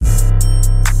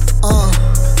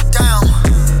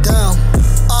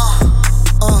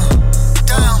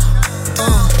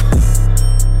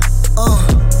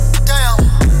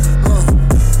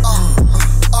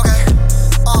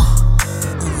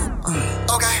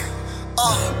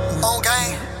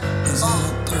game. It's on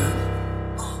third.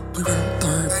 We got him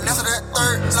third. And that's that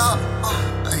third lock.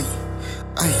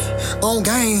 On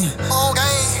game. On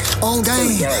game. On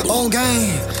game. On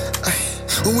game.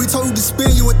 When we told you to spin,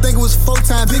 you would think it was 4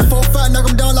 times. Big 4-5, knock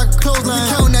him down like a clothesline.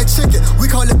 We countin' that chicken, we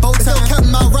call it bow time.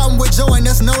 Captain my riding with Joe, and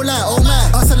that's no lie. Oh my,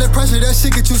 I tell that pressure, that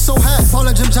shit get you so high.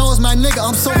 Paulin' Jim Jones, my nigga,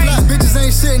 I'm so fly. Bitches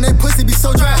ain't shit, and they pussy be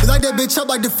so dry. Like that bitch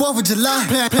up like the 4th of July.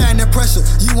 Playing that pressure,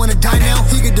 you wanna die now?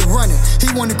 He get to running, he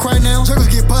wanna cry now. Juggles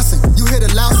get bustin', you hear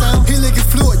the loud sound. He lickin'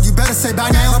 fluid, you better say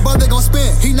bye now. My brother gon' spin,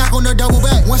 he knock on the double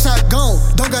back. One shot gone,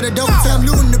 don't got a double tap. I'm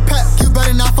looting the pack, you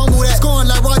better not fumble that. Scoring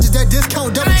like Rogers, that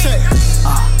discount double check.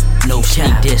 No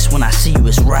cap, this when I see you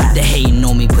it's rap. They hating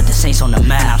on me, put the Saints on the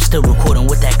map. I'm still recording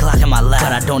with that Glock in my lap,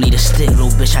 but I don't need a stick, little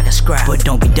bitch I can scrap. But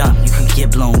don't be dumb, you can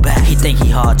get blown back. He think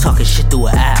he hard, talking shit through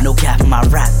an app. No cap in my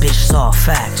rap, bitch, it's all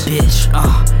facts. Bitch,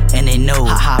 and they know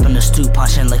I hop in the stoop,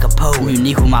 punching like a poet. I'm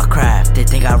unique with my craft, they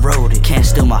think I wrote it. Can't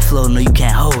steal my flow, no you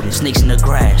can't hold it. Snakes in the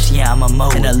grass, yeah I'm a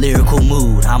mold. In a lyrical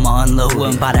mood, I'ma unload.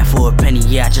 Wouldn't buy that for a penny,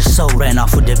 yeah I just sold. Ran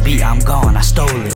off with the beat, I'm gone, I stole it.